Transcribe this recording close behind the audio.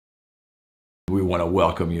want to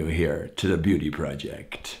welcome you here to the Beauty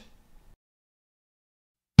Project.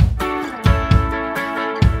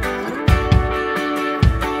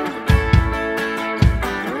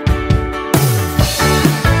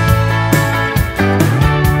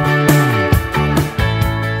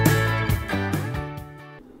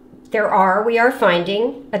 We are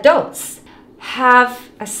finding adults have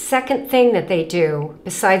a second thing that they do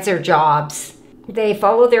besides their jobs. They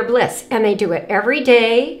follow their bliss, and they do it every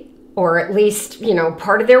day, or at least,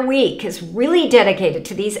 part of their week is really dedicated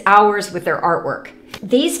to these hours with their artwork.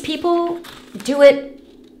 These people do it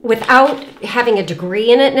without having a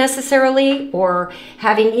degree in it necessarily, or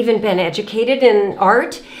having even been educated in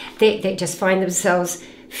art. They just find themselves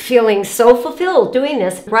feeling so fulfilled doing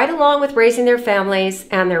this, right along with raising their families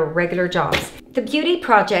and their regular jobs. The Beauty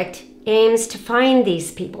Project aims to find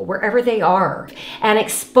these people wherever they are and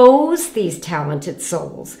expose these talented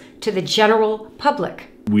souls to the general public.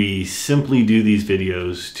 We simply do these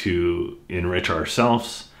videos to enrich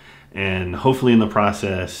ourselves and hopefully in the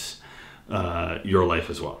process, your life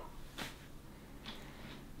as well.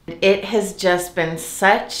 It has just been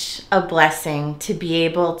such a blessing to be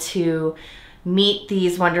able to meet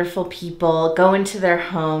these wonderful people, go into their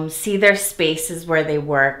homes, see their spaces where they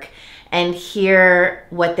work, and hear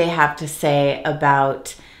what they have to say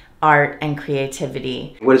about art and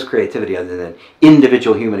creativity. What is creativity other than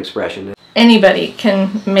individual human expression? Anybody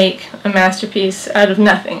can make a masterpiece out of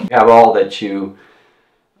nothing. You have all that you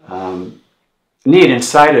need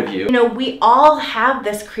inside of you. We all have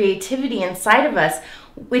this creativity inside of us.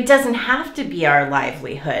 It doesn't have to be our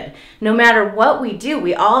livelihood. No matter what we do,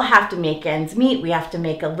 we all have to make ends meet. We have to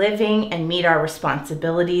make a living and meet our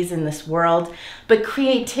responsibilities in this world. But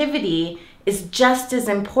creativity is just as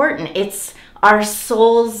important. It's our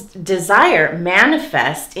soul's desire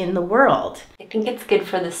manifest in the world. I think it's good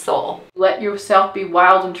for the soul. Let yourself be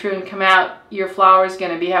wild and true and come out. Your flower is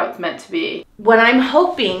going to be how it's meant to be. What I'm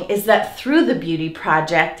hoping is that through the Beauty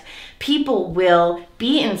Project, people will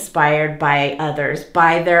be inspired by others,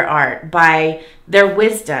 by their art, by their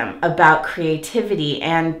wisdom about creativity,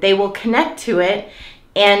 and they will connect to it,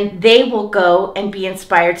 and they will go and be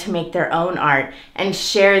inspired to make their own art and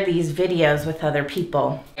share these videos with other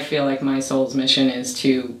people. I feel like my soul's mission is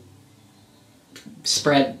to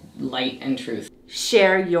spread light and truth.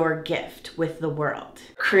 Share your gift with the world.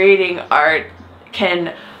 Creating art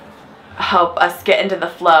can help us get into the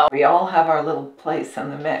flow. We all have our little place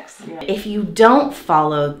in the mix. If you don't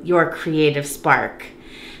follow your creative spark,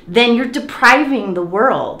 then you're depriving the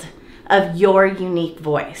world of your unique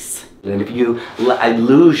voice. And if you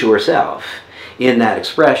lose yourself in that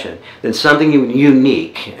expression, then something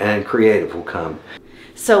unique and creative will come.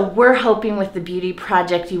 So we're hoping with the Beauty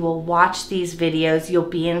Project you will watch these videos, you'll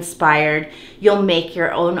be inspired, you'll make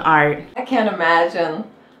your own art. I can't imagine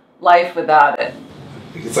life without it.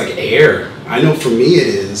 It's like air. I know for me it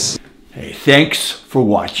is. Hey, thanks for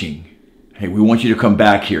watching. Hey, we want you to come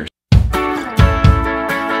back here.